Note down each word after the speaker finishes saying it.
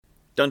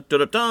Dun, dun,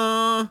 dun,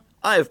 dun.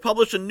 I have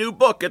published a new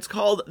book. It's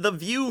called The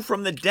View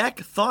from the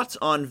Deck, Thoughts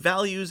on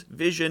Values,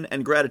 Vision,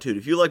 and Gratitude.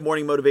 If you like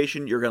morning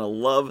motivation, you're going to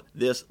love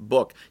this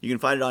book. You can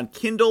find it on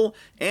Kindle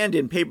and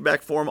in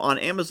paperback form on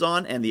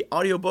Amazon, and the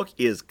audiobook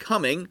is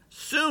coming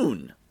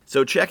soon.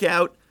 So check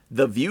out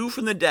The View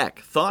from the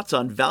Deck, Thoughts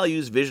on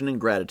Values, Vision, and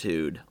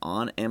Gratitude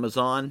on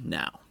Amazon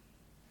now.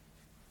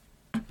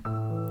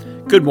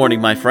 Good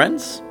morning, my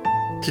friends.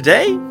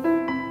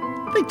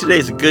 I think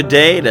today's a good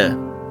day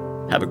to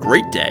have a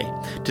great day.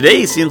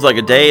 Today seems like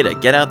a day to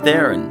get out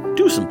there and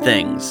do some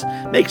things.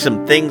 Make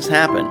some things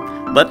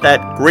happen. Let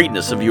that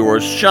greatness of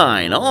yours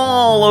shine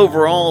all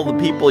over all the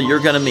people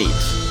you're going to meet.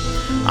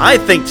 I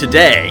think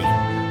today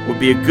would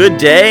be a good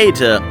day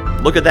to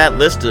look at that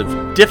list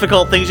of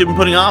difficult things you've been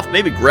putting off.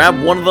 Maybe grab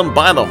one of them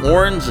by the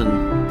horns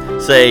and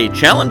say,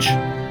 challenge,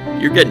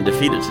 you're getting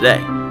defeated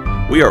today.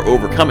 We are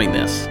overcoming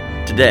this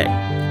today.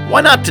 Why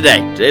not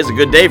today? Today's a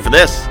good day for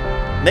this.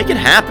 Make it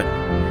happen.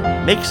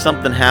 Make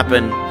something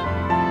happen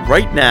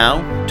right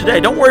now, today.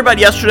 Don't worry about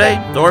yesterday.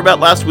 Don't worry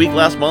about last week,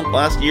 last month,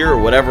 last year, or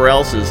whatever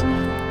else is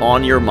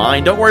on your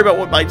mind. Don't worry about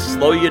what might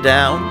slow you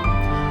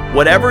down.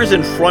 Whatever is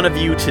in front of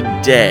you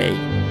today,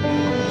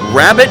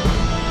 grab it,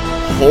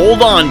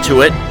 hold on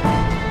to it,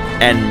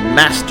 and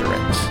master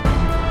it.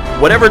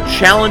 Whatever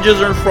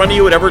challenges are in front of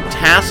you, whatever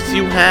tasks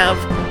you have,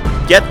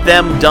 get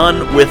them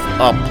done with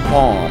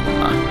aplomb.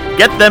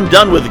 Get them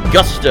done with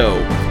gusto.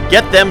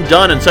 Get them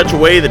done in such a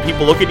way that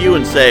people look at you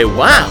and say,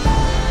 wow,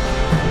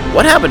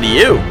 what happened to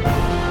you?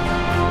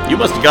 You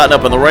must have gotten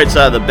up on the right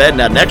side of the bed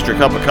and had an extra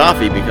cup of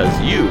coffee because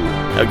you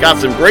have got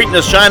some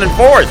greatness shining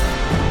forth.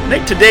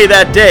 Make today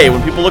that day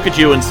when people look at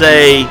you and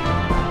say,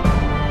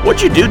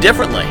 what'd you do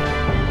differently?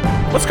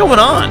 What's going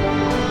on?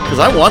 Because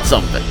I want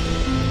something.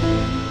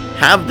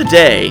 Have the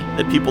day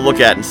that people look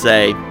at and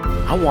say,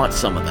 I want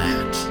some of that.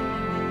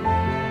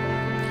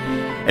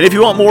 And if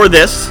you want more of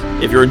this,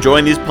 if you're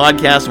enjoying these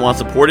podcasts and want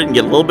to support it and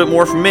get a little bit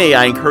more from me,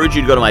 I encourage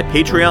you to go to my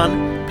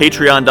Patreon,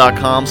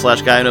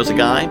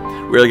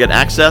 patreon.com/guywhoknowsaguy, where you'll get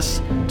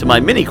access to my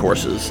mini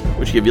courses,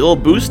 which give you a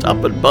little boost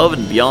up above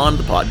and beyond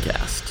the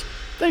podcast.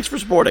 Thanks for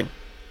supporting.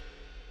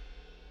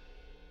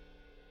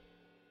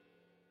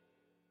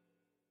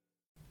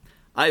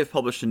 I have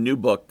published a new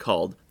book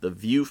called The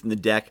View from the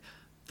Deck,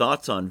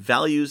 Thoughts on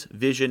Values,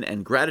 Vision,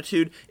 and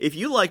Gratitude. If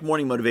you like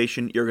morning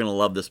motivation, you're going to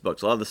love this book.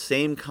 So a lot of the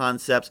same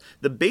concepts.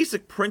 The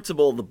basic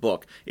principle of the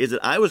book is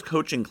that I was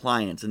coaching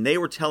clients, and they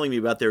were telling me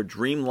about their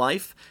dream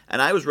life,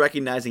 and I was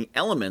recognizing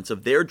elements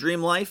of their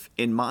dream life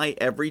in my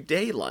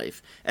everyday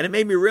life. And it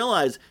made me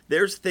realize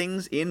there's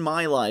things in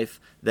my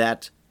life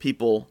that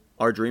people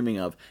are dreaming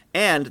of.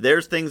 And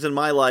there's things in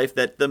my life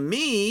that the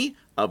me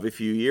of a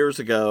few years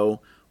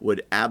ago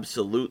would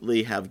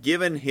absolutely have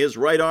given his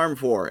right arm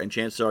for, and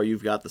chances are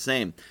you've got the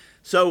same.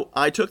 So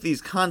I took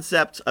these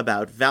concepts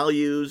about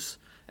values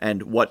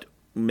and what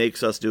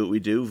makes us do what we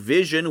do,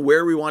 vision,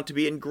 where we want to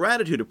be, and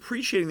gratitude,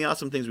 appreciating the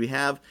awesome things we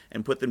have,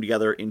 and put them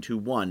together into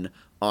one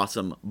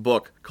awesome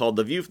book called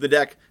The View from the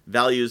Deck,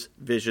 Values,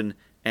 Vision,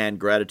 and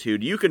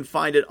Gratitude. You can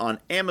find it on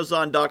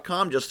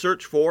Amazon.com. Just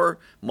search for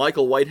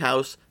Michael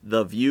Whitehouse,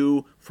 The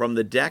View from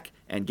the Deck,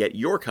 and get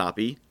your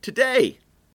copy today.